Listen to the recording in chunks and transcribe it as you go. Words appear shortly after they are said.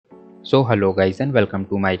So hello guys and welcome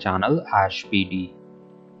to my channel PD.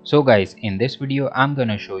 So guys, in this video I'm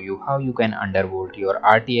gonna show you how you can undervolt your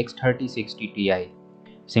RTX 3060 Ti.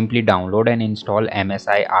 Simply download and install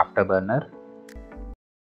MSI Afterburner.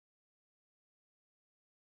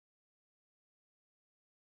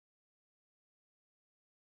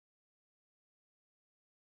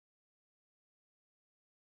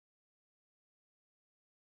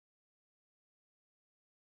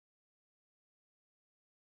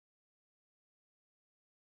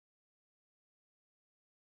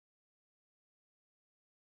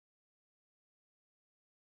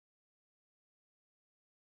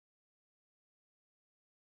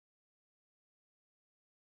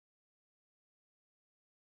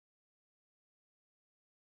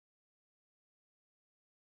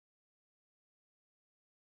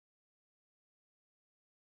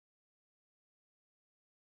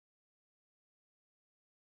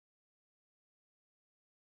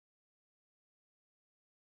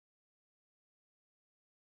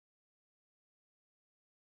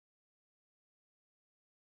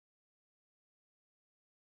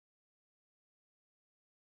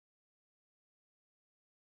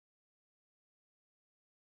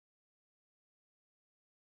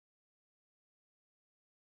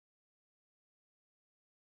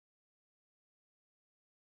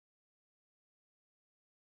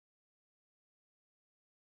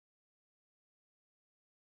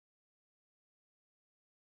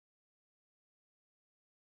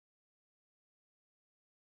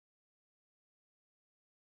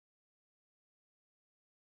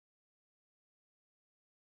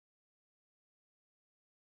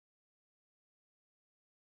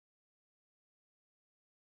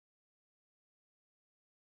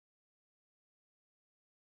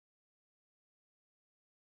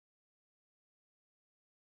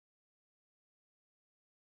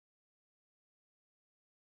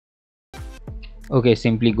 Okay,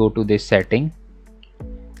 simply go to this setting,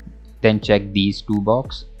 then check these two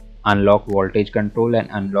boxes, unlock voltage control and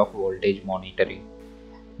unlock voltage monitoring.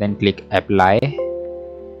 Then click apply,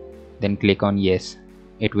 then click on yes.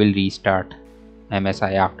 It will restart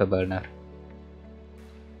MSI Afterburner.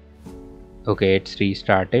 Okay, it's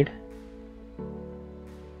restarted.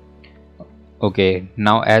 Okay,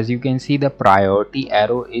 now as you can see the priority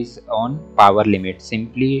arrow is on power limit.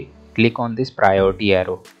 Simply click on this priority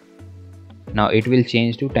arrow. Now it will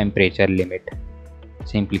change to temperature limit.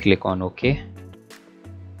 Simply click on OK.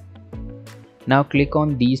 Now click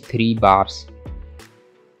on these three bars.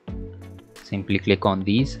 Simply click on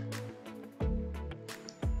these.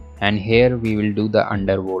 And here we will do the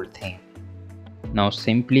undervolt thing. Now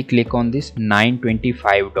simply click on this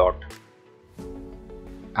 925 dot.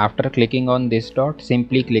 After clicking on this dot,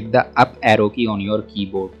 simply click the up arrow key on your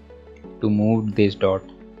keyboard to move this dot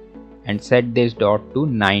and set this dot to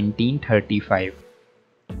 1935.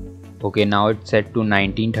 Okay, now it's set to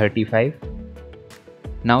 1935.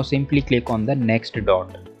 Now simply click on the next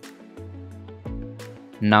dot.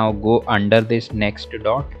 Now go under this next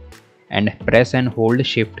dot and press and hold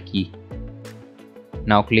shift key.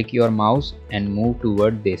 Now click your mouse and move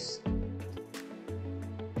toward this.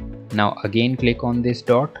 Now again click on this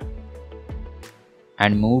dot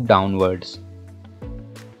and move downwards.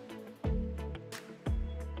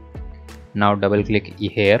 Now double click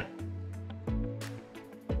here.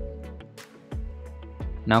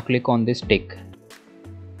 Now click on this tick.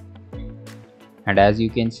 And as you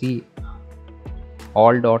can see,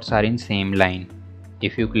 all dots are in same line.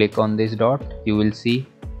 If you click on this dot, you will see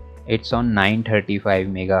it's on 935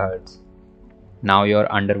 MHz. Now your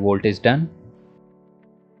undervolt is done.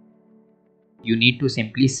 You need to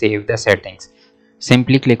simply save the settings.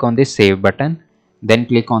 Simply click on this save button, then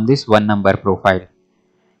click on this one number profile.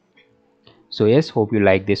 So yes, hope you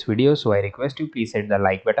like this video. So I request you please hit the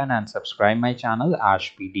like button and subscribe my channel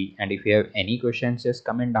PD. And if you have any questions, just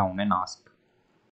comment down and ask.